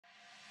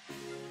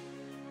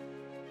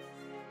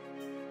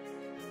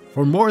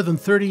For more than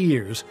 30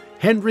 years,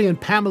 Henri and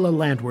Pamela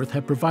Landwirth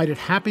have provided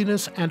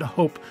happiness and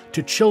hope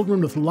to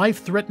children with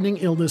life-threatening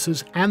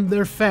illnesses and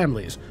their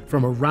families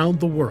from around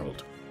the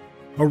world.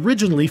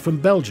 Originally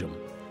from Belgium,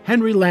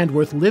 Henri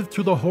Landwirth lived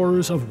through the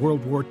horrors of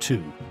World War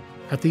II.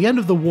 At the end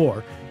of the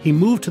war, he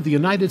moved to the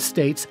United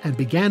States and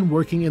began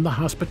working in the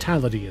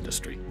hospitality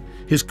industry.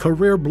 His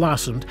career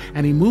blossomed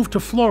and he moved to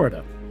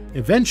Florida,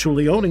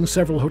 eventually owning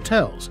several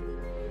hotels.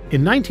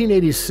 In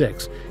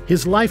 1986,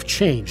 his life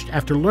changed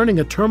after learning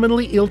a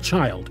terminally ill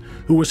child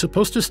who was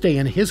supposed to stay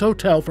in his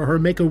hotel for her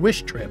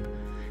Make-A-Wish trip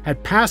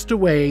had passed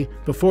away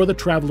before the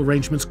travel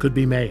arrangements could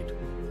be made.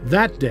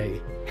 That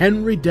day,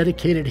 Henri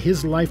dedicated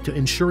his life to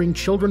ensuring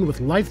children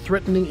with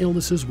life-threatening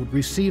illnesses would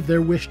receive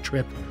their wish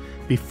trip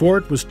before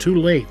it was too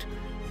late,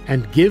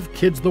 and Give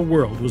Kids the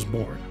World was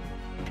born.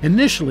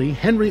 Initially,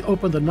 Henri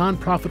opened a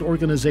nonprofit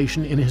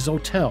organization in his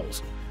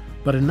hotels,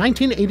 but in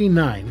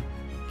 1989,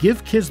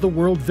 Give Kids the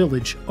World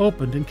Village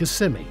opened in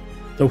Kissimmee.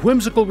 The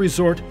whimsical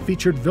resort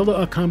featured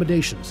villa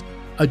accommodations,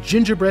 a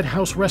gingerbread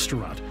house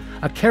restaurant,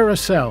 a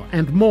carousel,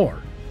 and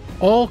more,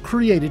 all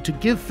created to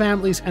give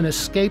families an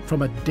escape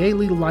from a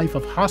daily life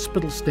of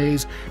hospital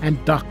stays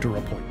and doctor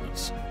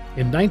appointments.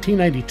 In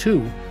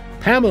 1992,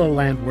 Pamela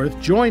Landwirth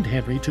joined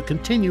Henri to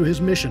continue his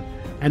mission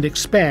and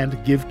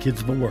expand Give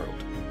Kids the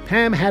World.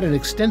 Pam had an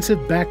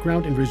extensive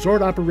background in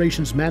resort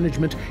operations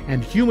management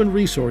and human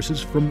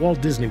resources from Walt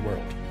Disney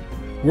World.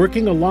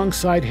 Working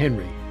alongside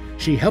Henri,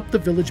 she helped the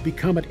village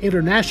become an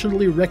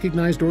internationally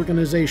recognized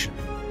organization.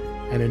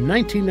 And in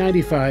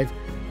 1995,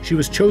 she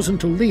was chosen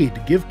to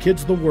lead Give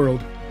Kids the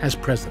World as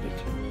president.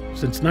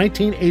 Since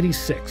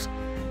 1986,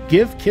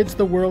 Give Kids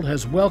the World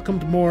has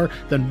welcomed more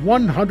than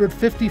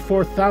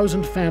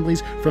 154,000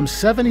 families from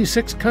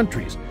 76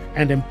 countries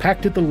and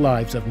impacted the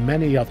lives of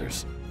many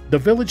others. The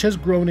village has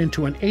grown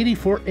into an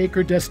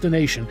 84-acre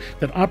destination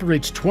that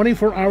operates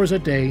 24 hours a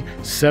day,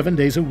 7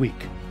 days a week.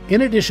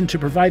 In addition to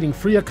providing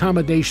free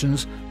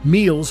accommodations,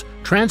 meals,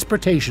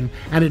 transportation,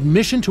 and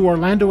admission to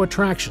Orlando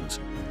attractions,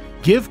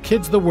 Give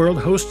Kids the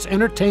World hosts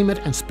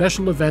entertainment and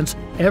special events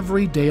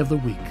every day of the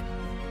week.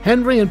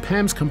 Henri and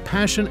Pam's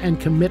compassion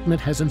and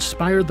commitment has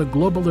inspired the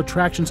global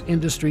attractions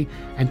industry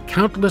and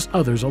countless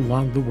others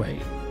along the way.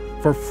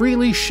 For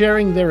freely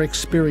sharing their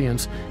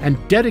experience and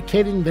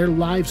dedicating their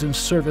lives in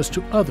service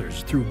to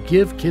others through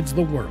Give Kids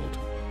the World,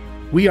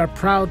 we are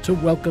proud to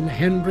welcome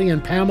Henri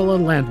and Pamela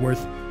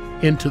Landwirth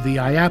into the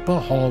IAAPA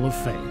Hall of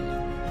Fame.